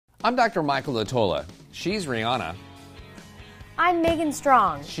I'm Dr. Michael Latola. She's Rihanna. I'm Megan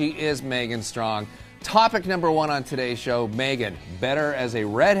Strong. She is Megan Strong. Topic number one on today's show, Megan, better as a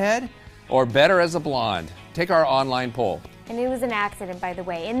redhead or better as a blonde? Take our online poll. And it was an accident, by the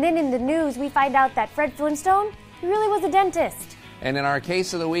way. And then in the news, we find out that Fred Flintstone, he really was a dentist. And in our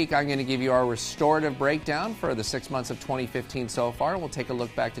case of the week, I'm going to give you our restorative breakdown for the 6 months of 2015 so far. We'll take a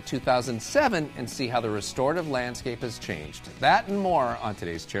look back to 2007 and see how the restorative landscape has changed. That and more on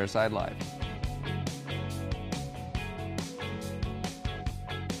today's Chairside Live.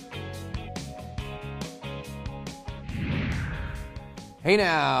 Hey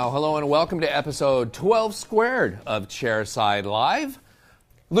now, hello and welcome to episode 12 squared of Chairside Live.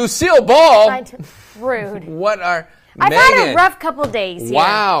 Lucille Ball! Rude. What are... I've Megan. had a rough couple days here.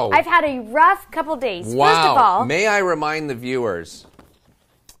 Wow. I've had a rough couple days. Wow. First of all... May I remind the viewers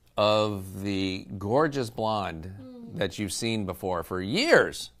of the gorgeous blonde that you've seen before for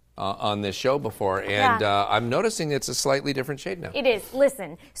years on this show before, and I'm noticing it's a slightly different shade now. It is.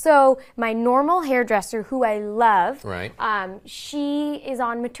 Listen, so my normal hairdresser, who I love, Right. She is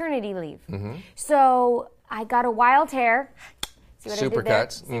on maternity leave. Mm-hmm. So I got a wild hair. See what Supercuts. I did there?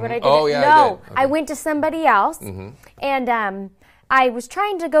 See what I did? Oh, yeah, no, I did. Okay. I went to somebody else, and I was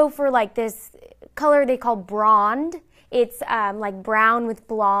trying to go for like this color they call blonde. It's like brown with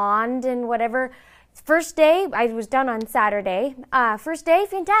blonde and whatever. First day, I was done on Saturday. First day,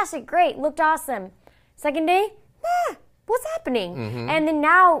 fantastic, great, looked awesome. Second day, what's happening? And then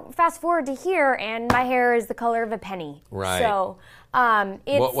now, fast forward to here, and my hair is the color of a penny. Right. So,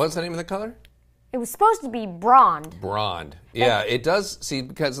 What was the name of the color? it was supposed to be blonde. Blonde. Yeah, it does, see,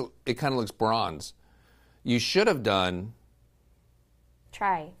 because it kind of looks bronze. You should have done...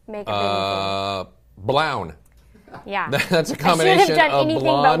 Make a brown. Yeah. That's a combination I should have done of anything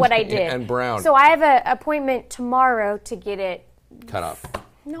blonde but what I did. and brown. So I have an appointment tomorrow to get it... Cut off.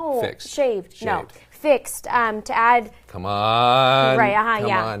 No, Fixed. Shaved. No, Shaved. fixed to add... Come on. Right, Come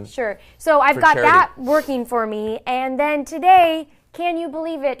yeah, on. sure. So I've For got charity. that working for me. And then today, can you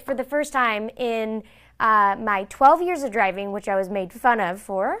believe it, for the first time in my 12 years of driving, which I was made fun of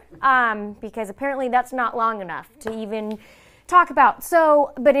for, because apparently that's not long enough to even talk about.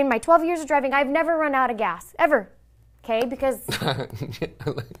 So, but in my 12 years of driving, I've never run out of gas, ever. Okay, because...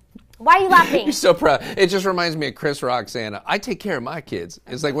 Why are you laughing? You're so proud. It just reminds me of Chris Rock saying, I take care of my kids.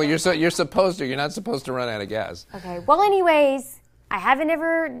 It's like, well, you're supposed to. You're not supposed to run out of gas. Okay, well, anyways, I haven't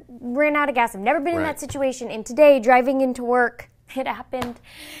ever ran out of gas. I've never been in Right. that situation. And today, driving into work, it happened.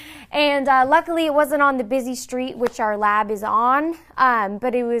 And luckily, it wasn't on the busy street, which our lab is on.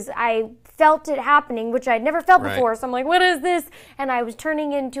 But it was, I felt it happening, which I'd never felt Right. before. So I'm like, what is this? And I was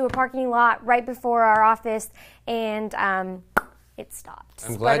turning into a parking lot right before our office, and it stopped.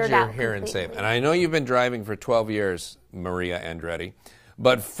 I'm glad Sputtered you're out here and safe. completely. And I know you've been driving for 12 years, Maria Andretti.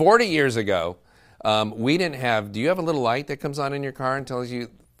 But 40 years ago, we didn't have, do you have a little light that comes on in your car and tells you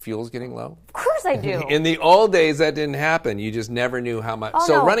fuel's getting low? Of course I do. In the old days, that didn't happen. You just never knew how much. Oh,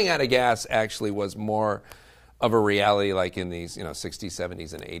 so no. running out of gas actually was more of a reality like in these 60s,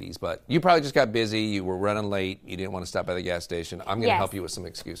 70s, and 80s. But you probably just got busy. You were running late. You didn't want to stop by the gas station. I'm going to Yes. help you with some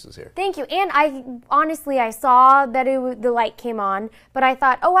excuses here. Thank you. And I honestly, I saw that the light came on, but I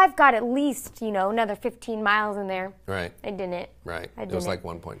thought, oh, I've got at least, another 15 miles in there. Right. I didn't. Right. I It was didn't. like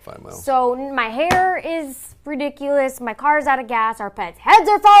 1.5 miles. So my hair is ridiculous. My car's out of gas. Our pets' heads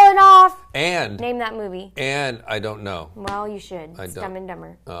are falling off. And Name that movie. I don't know. Well, you should. It's don't. Dumb and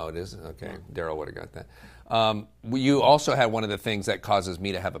Dumber. Oh, it is? Okay. Daryl would have got that. You also had one of the things that causes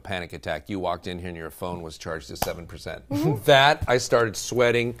me to have a panic attack. You walked in here and your phone was charged to 7%. That, I started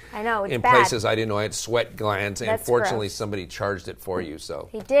sweating. I know, it's in bad. places I didn't know I had sweat glands. And That's fortunately, gross. somebody charged it for you. So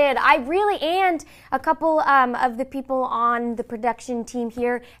He did. And a couple of the people on the production team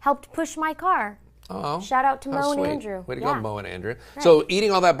here helped push my car. Oh, Shout out to how Mo sweet. and Andrew. Way to Yeah. go, Mo and Andrew. So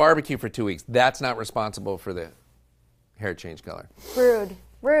eating all that barbecue for 2 weeks, that's not responsible for the hair change color.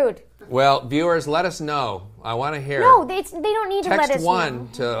 Rude. Well, viewers, let us know. I want to hear. No, they don't need to let Text us one know.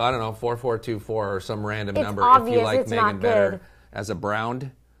 to, I don't know, 4424 or some random It's number if obvious you like it's Megan not better good. as a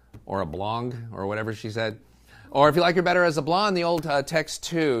brown or a blonde or whatever she said. Or if you like her better as a blonde, the old text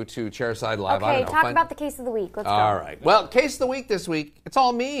 2 to Chairside Live. I Okay, don't know. talk about the case of the week. Let's go. All right. Well, case of the week this week, it's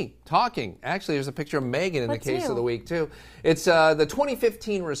all me talking. Actually, there's a picture of Megan in What's the case new? of the week, too. It's the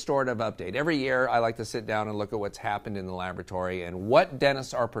 2015 restorative update. Every year, I like to sit down and look at what's happened in the laboratory and what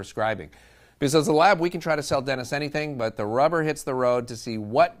dentists are prescribing. Because as a lab, we can try to sell dentists anything, but the rubber hits the road to see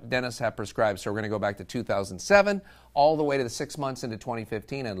what dentists have prescribed. So we're going to go back to 2007, all the way to the 6 months into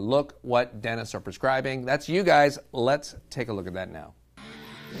 2015, and look what dentists are prescribing. That's you guys. Let's take a look at that now.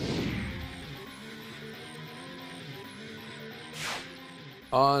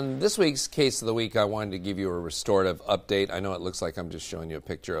 On this week's Case of the Week, I wanted to give you a restorative update. I know it looks like I'm just showing you a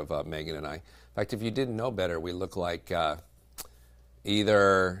picture of Megan and I. In fact, if you didn't know better, we look like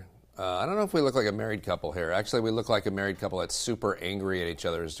either, I don't know if we look like a married couple here. Actually, we look like a married couple that's super angry at each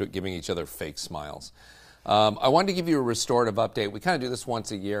other, is giving each other fake smiles. I wanted to give you a restorative update. We kind of do this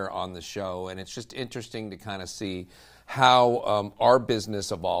once a year on the show, and it's just interesting to kind of see how our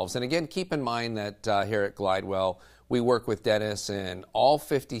business evolves. And again, keep in mind that here at Glidewell, we work with dentists in all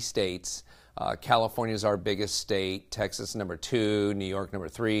 50 states. California is our biggest state, Texas number 2, New York number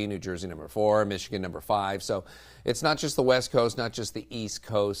 3, New Jersey number 4, Michigan number 5. So it's not just the West Coast, not just the East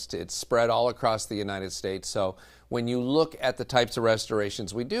Coast. It's spread all across the United States. So when you look at the types of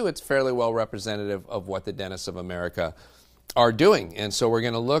restorations we do, it's fairly well representative of what the dentists of America are doing. And so we're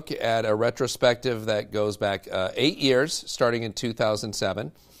going to look at a retrospective that goes back 8 years, starting in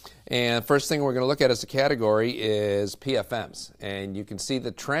 2007. And first thing we're going to look at as a category is PFMs. And you can see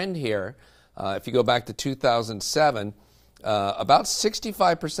the trend here. If you go back to 2007, about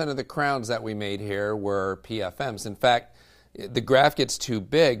 65% of the crowns that we made here were PFMs. In fact, the graph gets too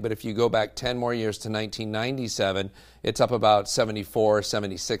big, but if you go back 10 more years to 1997, it's up about 74,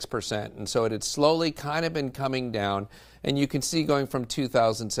 76%. And so it had slowly kind of been coming down. And you can see going from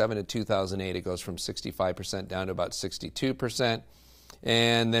 2007 to 2008, it goes from 65% down to about 62%.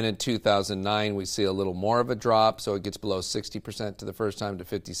 And then in 2009, we see a little more of a drop, so it gets below 60% to the first time to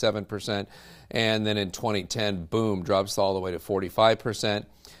 57%. And then in 2010, boom, drops all the way to 45%.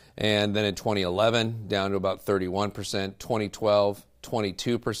 And then in 2011, down to about 31%. 2012,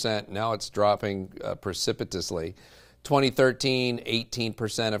 22%. Now it's dropping precipitously. 2013,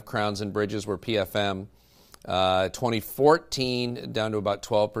 18% of crowns and bridges were PFM. 2014 down to about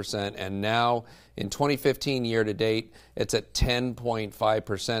 12%, and now in 2015 year to date it's at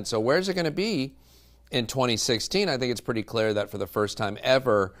 10.5%. So where's it going to be in 2016? I think it's pretty clear that for the first time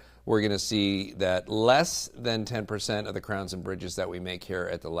ever we're going to see that less than 10% of the crowns and bridges that we make here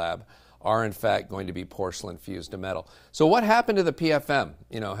at the lab are in fact going to be porcelain fused to metal. So what happened to the PFM?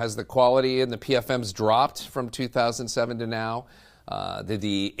 Has the quality in the PFMs dropped from 2007 to now? Did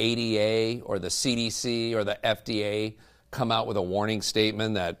the ADA or the CDC or the FDA come out with a warning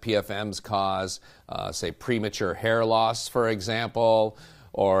statement that PFMs cause, say, premature hair loss, for example,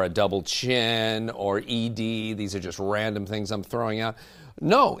 or a double chin, or ED? These are just random things I'm throwing out.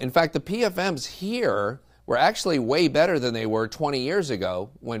 No, in fact, the PFMs here were actually way better than they were 20 years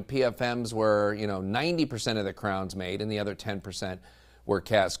ago when PFMs were, 90% of the crowns made and the other 10% were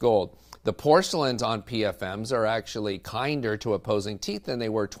cast gold. The porcelains on PFMs are actually kinder to opposing teeth than they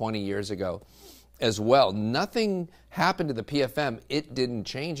were 20 years ago as well. Nothing happened to the PFM. It didn't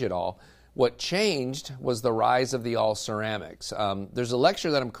change at all. What changed was the rise of the all ceramics. There's a lecture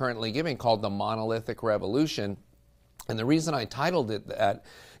that I'm currently giving called The Monolithic Revolution. And the reason I titled it that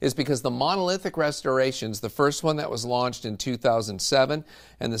is because the monolithic restorations, the first one that was launched in 2007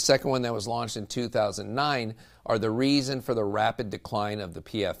 and the second one that was launched in 2009, are the reason for the rapid decline of the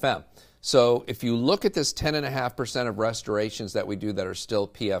PFM. So if you look at this 10.5% of restorations that we do that are still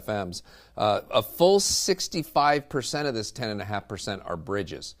PFMs, a full 65% of this 10.5% are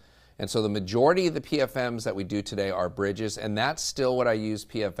bridges. And so the majority of the PFMs that we do today are bridges, and that's still what I use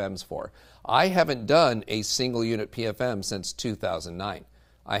PFMs for. I haven't done a single unit PFM since 2009.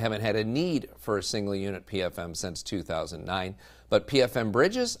 I haven't had a need for a single unit PFM since 2009. But PFM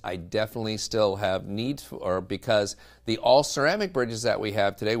bridges, I definitely still have need for, because the all ceramic bridges that we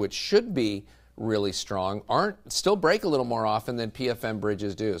have today, which should be really strong, still break a little more often than PFM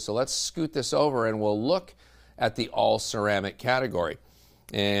bridges do. So let's scoot this over and we'll look at the all ceramic category.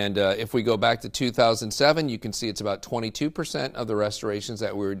 And if we go back to 2007, you can see it's about 22% of the restorations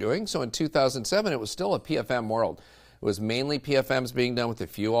that we were doing. So in 2007, it was still a PFM world. It was mainly PFMs being done with a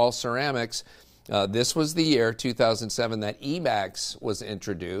few all ceramics. This was the year, 2007, that EMAX was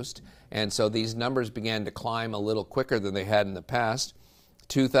introduced, and so these numbers began to climb a little quicker than they had in the past.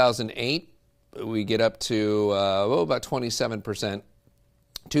 2008, we get up to about 27%.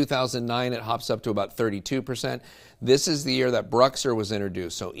 2009, it hops up to about 32%. This is the year that Bruxer was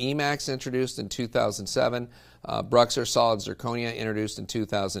introduced. So EMAX introduced in 2007, Bruxer Solid Zirconia introduced in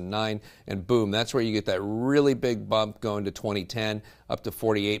 2009, and boom, that's where you get that really big bump going to 2010, up to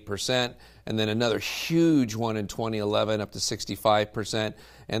 48%, and then another huge one in 2011, up to 65%,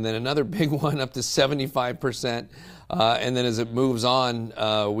 and then another big one up to 75%, and then as it moves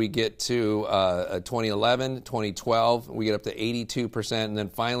on, we get to 2011, 2012, we get up to 82%, and then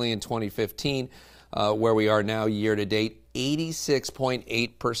finally in 2015, where we are now year to date,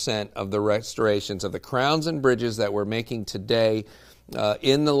 86.8% of the restorations of the crowns and bridges that we're making today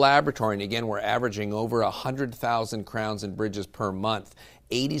in the laboratory, and again, we're averaging over 100,000 crowns and bridges per month.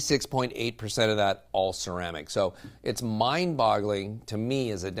 86.8% of that all ceramic. So it's mind-boggling to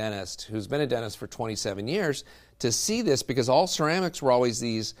me as a dentist who's been a dentist for 27 years to see this, because all ceramics were always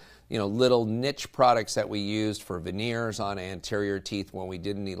these, little niche products that we used for veneers on anterior teeth when we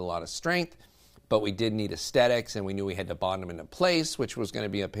didn't need a lot of strength, but we did need aesthetics, and we knew we had to bond them into place, which was going to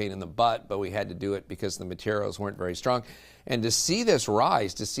be a pain in the butt, but we had to do it because the materials weren't very strong. And to see this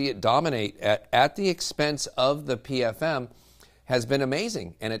rise, to see it dominate at the expense of the PFM has been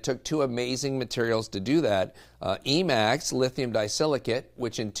amazing. And it took two amazing materials to do that. Emax, lithium disilicate,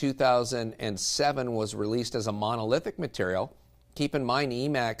 which in 2007 was released as a monolithic material. Keep in mind,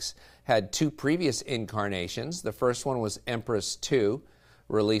 Emax had two previous incarnations. The first one was Empress 2,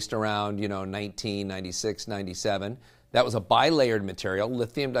 released around 1996, 97. That was a bilayered material,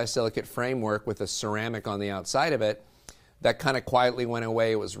 lithium disilicate framework with a ceramic on the outside of it. That kind of quietly went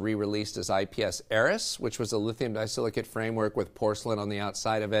away. It was re-released as IPS Eris, which was a lithium disilicate framework with porcelain on the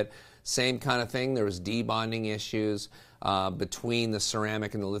outside of it. Same kind of thing. There was debonding issues between the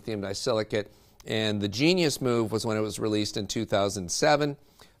ceramic and the lithium disilicate. And the genius move was when it was released in 2007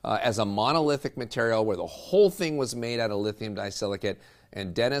 as a monolithic material where the whole thing was made out of lithium disilicate.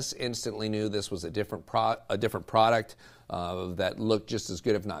 And dentists instantly knew this was a different product that looked just as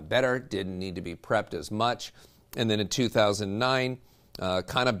good, if not better, didn't need to be prepped as much. And then in 2009,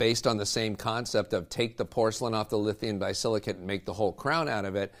 kind of based on the same concept of take the porcelain off the lithium disilicate and make the whole crown out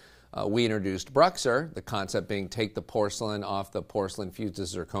of it, we introduced Bruxer, the concept being take the porcelain off the porcelain fused to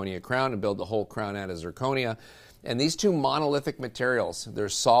zirconia crown and build the whole crown out of zirconia. And these two monolithic materials, they're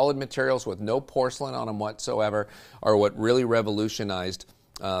solid materials with no porcelain on them whatsoever, are what really revolutionized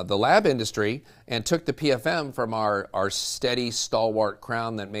the lab industry and took the PFM from our steady, stalwart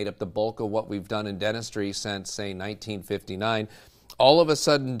crown that made up the bulk of what we've done in dentistry since, say, 1959, all of a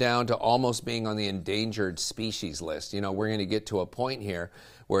sudden down to almost being on the endangered species list. We're going to get to a point here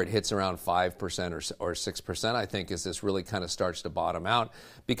where it hits around 5% or 6%, I think, as this really kind of starts to bottom out,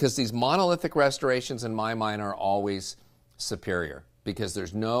 because these monolithic restorations, in my mind, are always superior, because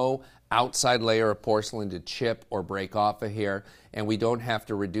there's no outside layer of porcelain to chip or break off of here, and we don't have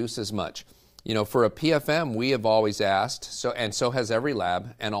to reduce as much. For a PFM, we have always asked, so has every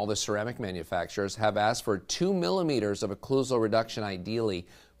lab, and all the ceramic manufacturers have asked for 2 millimeters of occlusal reduction, ideally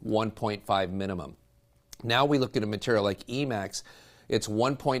 1.5 minimum. Now we look at a material like Emax, it's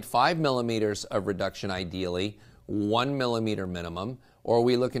 1.5 millimeters of reduction, ideally 1 millimeter minimum. Or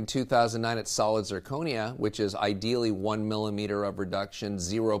we look in 2009 at solid zirconia, which is ideally 1 millimeter of reduction,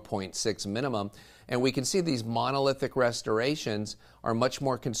 0.6 minimum. And we can see these monolithic restorations are much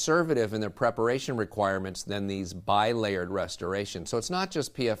more conservative in their preparation requirements than these bilayered restorations. So it's not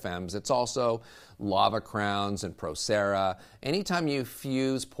just PFMs, it's also lava crowns and Procera. Anytime you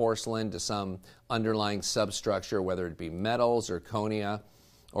fuse porcelain to some underlying substructure, whether it be metal, zirconia,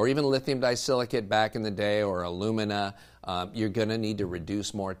 or even lithium disilicate back in the day, or alumina, you're going to need to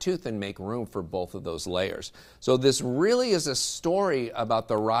reduce more tooth and make room for both of those layers. So this really is a story about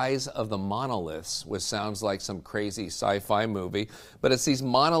the rise of the monoliths, which sounds like some crazy sci-fi movie, but it's these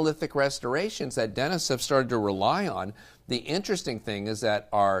monolithic restorations that dentists have started to rely on. The interesting thing is that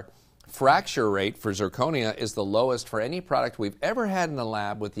our fracture rate for zirconia is the lowest for any product we've ever had in the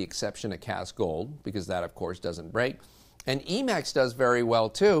lab, with the exception of cast gold, because that, of course, doesn't break. And Emax does very well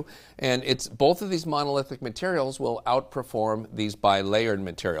too, and it's both of these monolithic materials will outperform these bilayered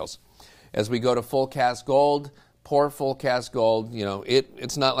materials. As we go to full cast gold, poor full cast gold,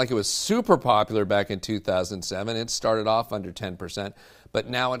 it's not like it was super popular back in 2007. It started off under 10%, but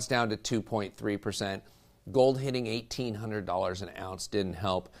now it's down to 2.3%. Gold hitting $1,800 an ounce didn't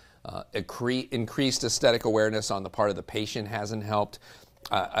help. Increased aesthetic awareness on the part of the patient hasn't helped.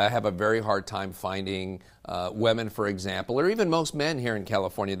 I have a very hard time finding women, for example, or even most men here in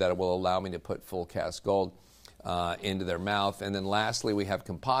California that will allow me to put full cast gold into their mouth. And then lastly, we have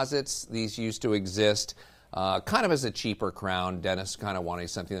composites. These used to exist kind of as a cheaper crown. Dentists kind of wanting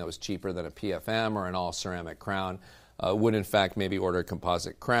something that was cheaper than a PFM or an all ceramic crown. Would in fact maybe order a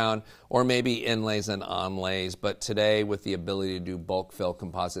composite crown, or maybe inlays and onlays. But today, with the ability to do bulk fill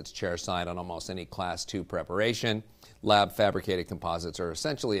composites chairside on almost any class 2 preparation, lab fabricated composites are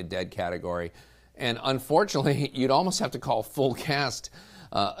essentially a dead category. And unfortunately, you'd almost have to call full cast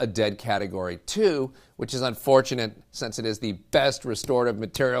a dead category too, which is unfortunate since it is the best restorative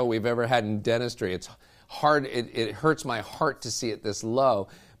material we've ever had in dentistry. It's hard, it hurts my heart to see it this low,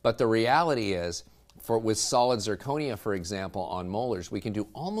 but the reality is, with solid zirconia, for example, on molars, we can do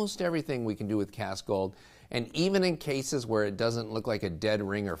almost everything we can do with cast gold. And even in cases where it doesn't look like a dead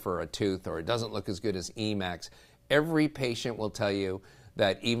ringer for a tooth, or it doesn't look as good as Emax, every patient will tell you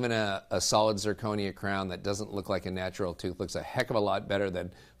that even a solid zirconia crown that doesn't look like a natural tooth looks a heck of a lot better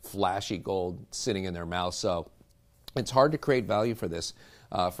than flashy gold sitting in their mouth. So it's hard to create value for this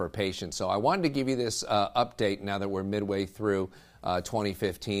for patients. So I wanted to give you this update now that we're midway through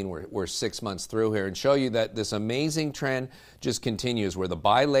 2015. We're 6 months through here, and show you that this amazing trend just continues, where the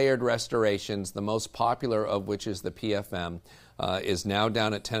bilayered restorations, the most popular of which is the PFM, is now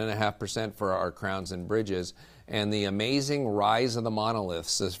down at 10.5% for our crowns and bridges. And the amazing rise of the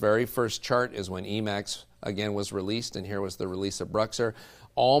monoliths. This very first chart is when Emax again was released, and here was the release of Bruxer.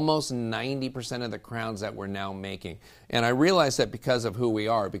 Almost 90% of the crowns that we're now making. And I realize that because of who we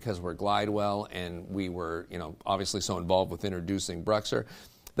are, because we're Glidewell and we were, obviously so involved with introducing Bruxer,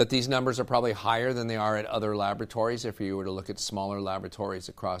 that these numbers are probably higher than they are at other laboratories if you were to look at smaller laboratories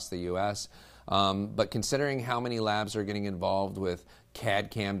across the U.S. But considering how many labs are getting involved with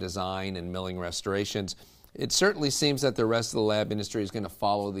CAD/CAM design and milling restorations, it certainly seems that the rest of the lab industry is going to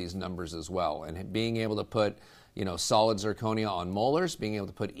follow these numbers as well. And being able to put solid zirconia on molars, being able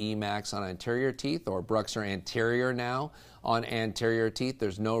to put Emax on anterior teeth, or Bruxer anterior now on anterior teeth,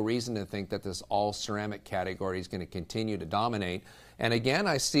 there's no reason to think that this all ceramic category is going to continue to dominate. And again,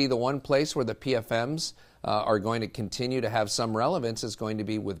 I see the one place where the PFMs are going to continue to have some relevance is going to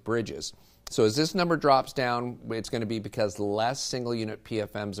be with bridges. So as this number drops down, it's going to be because less single unit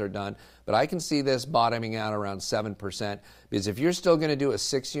PFMs are done. But I can see this bottoming out around 7%, because if you're still going to do a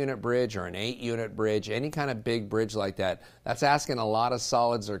 6-unit bridge or an 8-unit bridge, any kind of big bridge like that, that's asking a lot of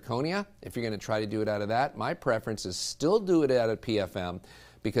solid zirconia. If you're going to try to do it out of that, my preference is still do it out of PFM,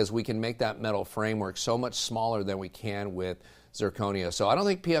 because we can make that metal framework so much smaller than we can with zirconia. So I don't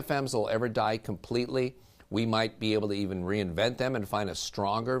think PFMs will ever die completely. We might be able to even reinvent them and find a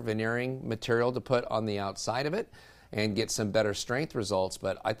stronger veneering material to put on the outside of it and get some better strength results.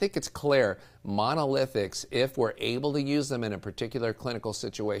 But I think it's clear monolithics, if we're able to use them in a particular clinical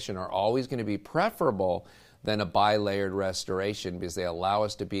situation, are always going to be preferable than a bilayered restoration, because they allow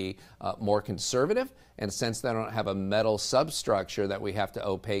us to be more conservative, and since they don't have a metal substructure that we have to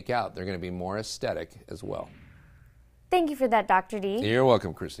opaque out, they're going to be more aesthetic as well. Thank you for that, Dr. D. You're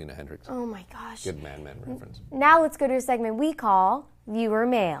welcome, Christina Hendricks. Oh my gosh. Good man reference. Now let's go to a segment we call Viewer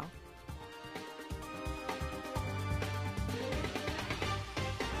Mail.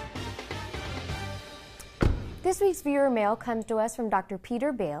 This week's Viewer Mail comes to us from Dr.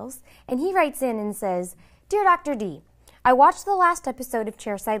 Peter Bales, and he writes in and says, Dear Dr. D, I watched the last episode of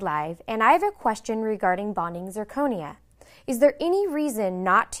Chairside Live, and I have a question regarding bonding zirconia. Is there any reason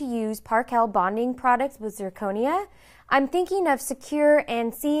not to use Parkel bonding products with zirconia? I'm thinking of Secure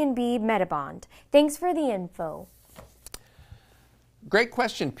and C&B Metabond. Thanks for the info. Great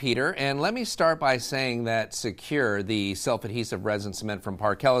question, Peter. And let me start by saying that Secure, the self-adhesive resin cement from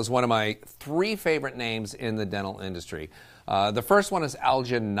Parkel, is one of my 3 favorite names in the dental industry. The first one is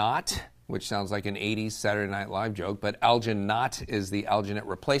Alginate, which sounds like an 80s Saturday Night Live joke, but Alginate is the alginate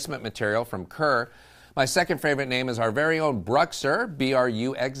replacement material from Kerr. My second favorite name is our very own Bruxer,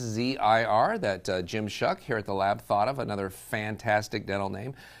 B-R-U-X-Z-I-R, that Jim Shuck here at the lab thought of, another fantastic dental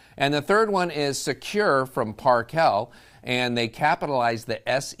name. And the third one is Secure from Parkel, and they capitalized the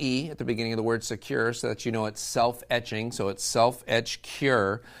S-E at the beginning of the word Secure so that you know it's self-etching, so it's self-etch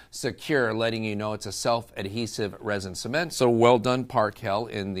cure, Secure, letting you know it's a self-adhesive resin cement. So well done, Parkel,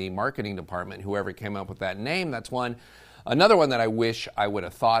 in the marketing department, whoever came up with that name. That's another one that I wish I would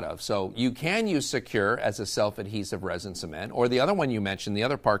have thought of. So you can use Secure as a self-adhesive resin cement, or the other one you mentioned, the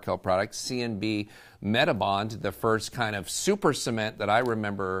other Parkel product, C&B Metabond, the first kind of super cement that I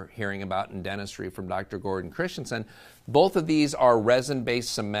remember hearing about in dentistry from Dr. Gordon Christensen. Both of these are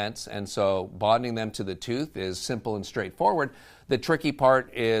resin-based cements, and so bonding them to the tooth is simple and straightforward. The tricky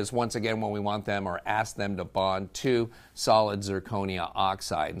part is, once again, when we want them or ask them to bond to solid zirconia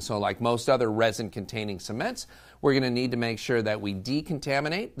oxide. And so like most other resin-containing cements, we're going to need to make sure that we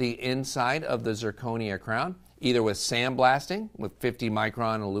decontaminate the inside of the zirconia crown, either with sandblasting with 50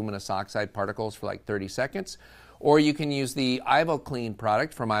 micron aluminous oxide particles for like 30 seconds, or you can use the IvoClean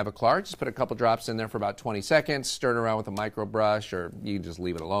product from Ivoclar. Just put a couple drops in there for about 20 seconds, stir it around with a micro brush, or you can just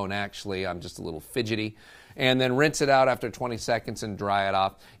leave it alone actually. I'm just a little fidgety. And then rinse it out after 20 seconds and dry it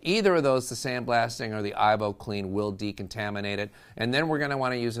off. Either of those, the sandblasting or the IvoClean, will decontaminate it. And then we're going to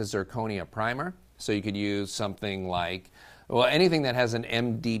want to use a zirconia primer. So you could use something like, well, anything that has an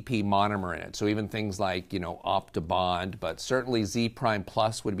MDP monomer in it. So even things like, Optibond, but certainly Z Prime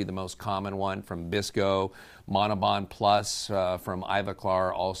Plus would be the most common one from Bisco. Monobond Plus from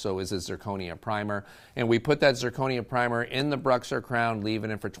Ivoclar also is a zirconia primer. And we put that zirconia primer in the Bruxer crown, leave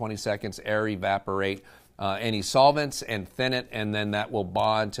it in for 20 seconds, air evaporate any solvents and thin it, and then that will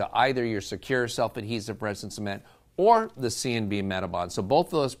bond to either your Secure self-adhesive resin cement or the C&B Metabond. So both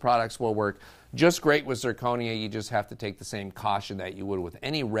of those products will work just great with zirconia. You just have to take the same caution that you would with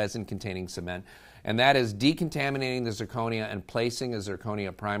any resin-containing cement, and that is decontaminating the zirconia and placing a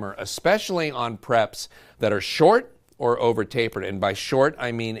zirconia primer, especially on preps that are short or over-tapered. And by short,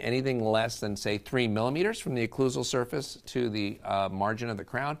 I mean anything less than, say, 3 millimeters from the occlusal surface to the margin of the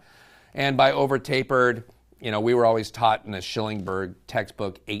crown. And by over-tapered, you know, we were always taught in a Schillingberg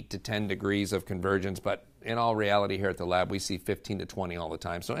textbook 8 to 10 degrees of convergence, but in all reality here at the lab, we see 15 to 20 all the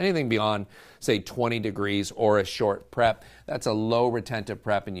time. So anything beyond, say, 20 degrees or a short prep, that's a low retentive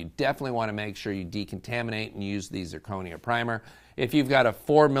prep, and you definitely want to make sure you decontaminate and use the zirconia primer. If you've got a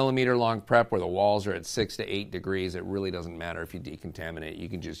 4 millimeter long prep where the walls are at 6 to 8 degrees, it really doesn't matter if you decontaminate. You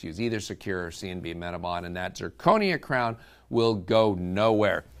can just use either Secure or C&B Metabond, and that zirconia crown will go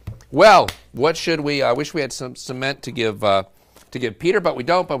nowhere. Well, what should we? I wish we had some cement to give Peter, but we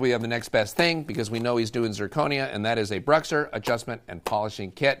don't. But we have the next best thing because we know he's doing zirconia, and that is a Bruxer adjustment and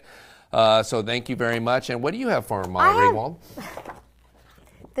polishing kit. So thank you very much. And what do you have for him, Ringwald?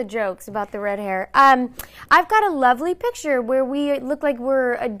 The jokes about the red hair. I've got a lovely picture where we look like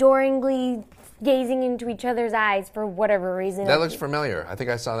we're adoringly gazing into each other's eyes for whatever reason. That looks familiar. I think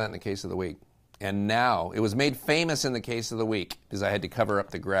I saw that in the case of the week. And now, it was made famous in the case of the week because I had to cover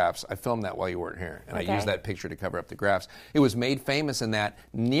up the graphs. I filmed that while you weren't here, and I used that picture to cover up the graphs. It was made famous in that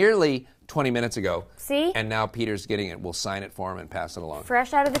nearly 20 minutes ago. See? And now Peter's getting it. We'll sign it for him and pass it along.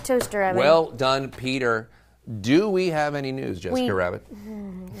 Fresh out of the toaster oven. Well done, Peter. Do we have any news, Jessica Rabbit?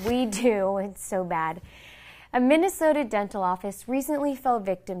 We do. It's so bad. A Minnesota dental office recently fell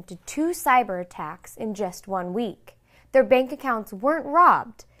victim to 2 cyber attacks in just 1 week. Their bank accounts weren't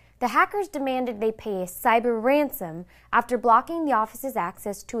robbed. The hackers demanded they pay a cyber ransom after blocking the office's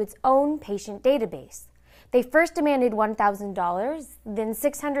access to its own patient database. They first demanded $1,000, then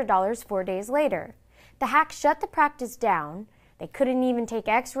 $600 4 days later. The hack shut the practice down. They couldn't even take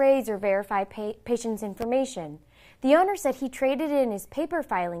x-rays or verify patients' information. The owner said he traded in his paper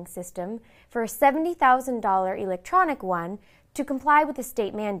filing system for a $70,000 electronic one to comply with the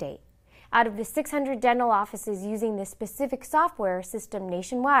state mandate. Out of the 600 dental offices using this specific software system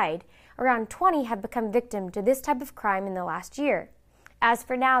nationwide, around 20 have become victim to this type of crime in the last year. As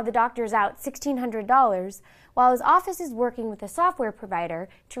for now, the doctor's out $1,600, while his office is working with a software provider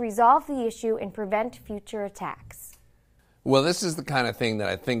to resolve the issue and prevent future attacks. Well, this is the kind of thing that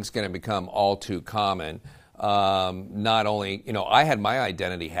I think is going to become all too common. Not only, you know, I had my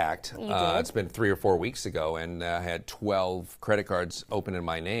identity hacked. It's been 3 or 4 weeks ago, and I had 12 credit cards open in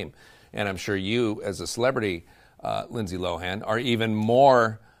my name. And I'm sure you, as a celebrity, Lindsay Lohan, are even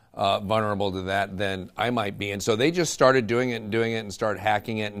more vulnerable to that than I might be. And so they just started doing it and started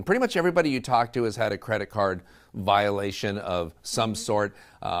hacking it. And pretty much everybody you talk to has had a credit card violation of some sort.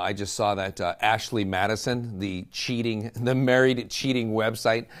 I just saw that Ashley Madison, the married cheating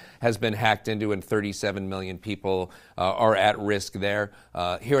website, has been hacked into, and 37 million people are at risk there.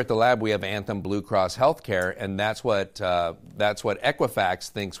 Here at the lab, we have Anthem Blue Cross Healthcare, and that's what Equifax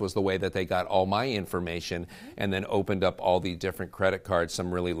thinks was the way that they got all my information, and then opened up all the different credit cards,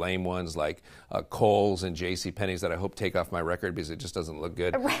 some really lame ones like Kohl's and JCPenney's that I hope take off my record because it just doesn't look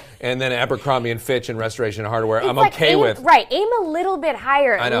good. And then Abercrombie and Fitch and Restoration Hardware, I'm like okay with. Right, aim a little bit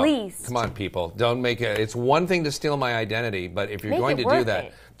higher at least. Come on, people. Don't make it. It's one thing to steal my identity, but if you're going to do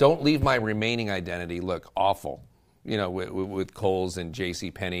that, don't leave my remaining identity look awful. You know, with Kohl's and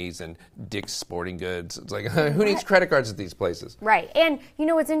JCPenney's and Dick's Sporting Goods. It's like, who needs credit cards at these places? Right. And you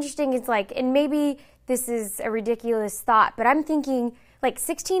know what's interesting is like, and maybe this is a ridiculous thought, but I'm thinking like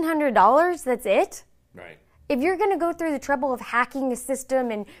 $1,600, that's it? Right. If you're going to go through the trouble of hacking a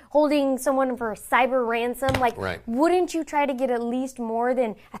system and holding someone for a cyber ransom, like, wouldn't you try to get at least more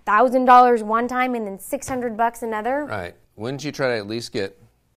than $1,000 one time and then $600 another? Right. Wouldn't you try to at least get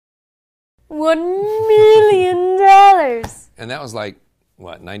 $1 million? And that was like,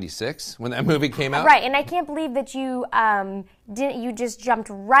 what, 96 when that movie came out? Right, and I can't believe that you you just jumped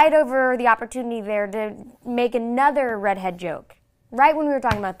right over the opportunity there to make another redhead joke. Right when we were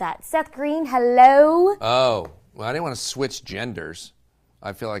talking about that. Seth Green, hello? Oh, well, I didn't want to switch genders.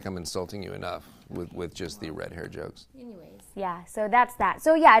 I feel like I'm insulting you enough with just the red hair jokes. Anyways, yeah, so that's that.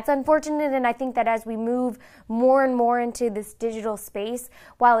 So yeah, it's unfortunate, and I think that as we move more and more into this digital space,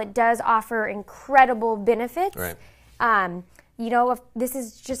 while it does offer incredible benefits, you know, this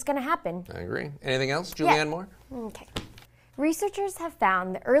is just going to happen. I agree. Anything else, Julianne Moore? Okay. Researchers have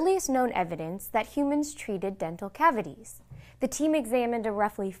found the earliest known evidence that humans treated dental cavities. The team examined a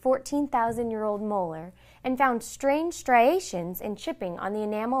roughly 14,000-year-old molar and found strange striations and chipping on the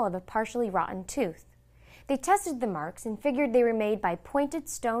enamel of a partially rotten tooth. They tested the marks and figured they were made by pointed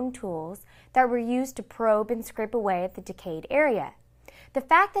stone tools that were used to probe and scrape away at the decayed area. The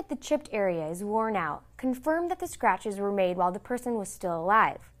fact that the chipped area is worn out confirmed that the scratches were made while the person was still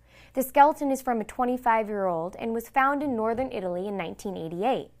alive. The skeleton is from a 25-year-old and was found in northern Italy in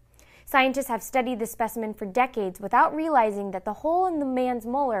 1988. Scientists have studied the specimen for decades without realizing that the hole in the man's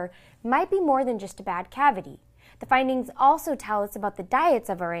molar might be more than just a bad cavity. The findings also tell us about the diets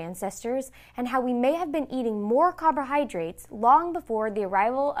of our ancestors and how we may have been eating more carbohydrates long before the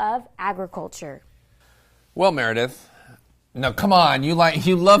arrival of agriculture. Well, Meredith, no, come on, you love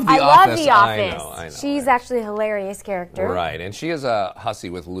The Office. I love The Office. I know. She's actually a hilarious character. Right, and she is a hussy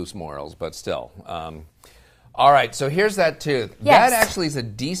with loose morals, but still. All right, so here's that tooth. Yes. That actually is a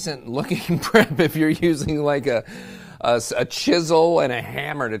decent looking prep if you're using like a chisel and a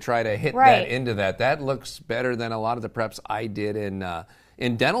hammer to try to hit that into that. That looks better than a lot of the preps I did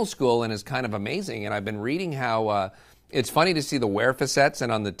in dental school, and is kind of amazing. And I've been reading how it's funny to see the wear facets and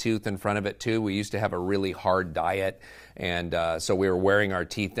on the tooth in front of it too. We used to have a really hard diet, and so we were wearing our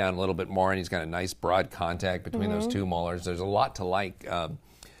teeth down a little bit more, and he's got a nice broad contact between those two molars. There's a lot to like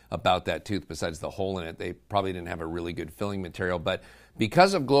about that tooth besides the hole in it. They probably didn't have a really good filling material, but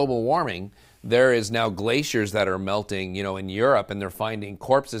because of global warming, there is now glaciers that are melting, in Europe, and they're finding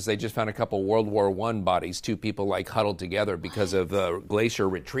corpses. They just found a couple World War I bodies, two people like huddled together because of the glacier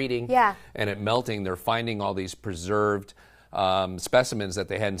retreating and it melting. They're finding all these preserved specimens that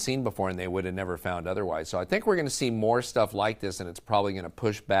they hadn't seen before and they would have never found otherwise. So I think we're going to see more stuff like this, and it's probably going to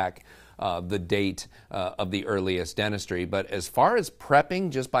push back the date of the earliest dentistry. But as far as prepping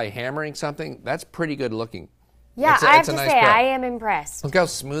just by hammering something, that's pretty good looking. Yeah, I have to say, I am impressed. Look how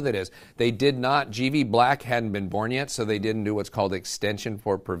smooth it is. They did not, GV Black hadn't been born yet, so they didn't do what's called extension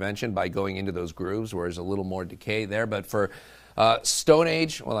for prevention by going into those grooves where there's a little more decay there. But for Stone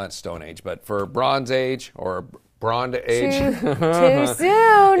Age, well, not Stone Age, but for Bronze Age or Bronze Age. Too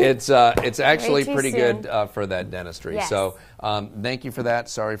soon. It's actually pretty soon. good for that dentistry. Yes. So thank you for that.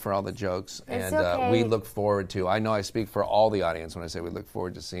 Sorry for all the jokes. It's and okay. We look forward to, I know I speak for all the audience when I say we look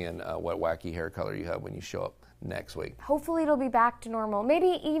forward to seeing what wacky hair color you have when you show up next week. Hopefully it'll be back to normal.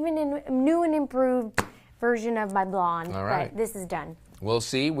 Maybe even a new and improved version of my blonde. All right. But this is done. We'll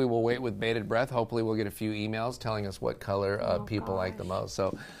see. We will wait with bated breath. Hopefully we'll get a few emails telling us what color people like the most.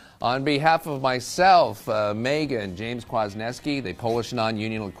 So on behalf of myself, Megan, James Kwasniewski, the Polish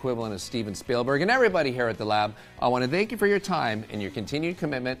non-union equivalent of Steven Spielberg, and everybody here at the lab, I want to thank you for your time and your continued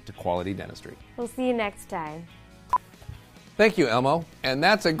commitment to quality dentistry. We'll see you next time. Thank you, Elmo. And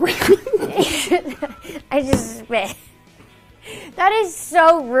that's a great... I just spit. That is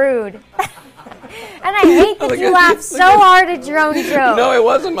so rude. And I hate that you laughed so hard at your own joke. No, it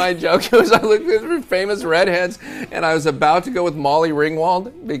wasn't my joke. It was, I looked at the famous redheads, and I was about to go with Molly Ringwald,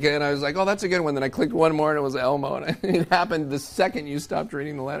 and I was like, oh, that's a good one. Then I clicked one more, and it was Elmo, and it happened the second you stopped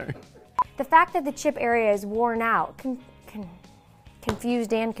reading the letter. The fact that the chip area is worn out,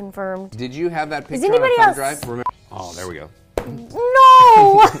 confused and confirmed. Did you have that picture Is anybody on a thumb else? drive? Remember? Oh, there we go.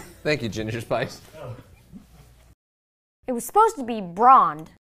 No! Thank you, Ginger Spice. It was supposed to be Brond.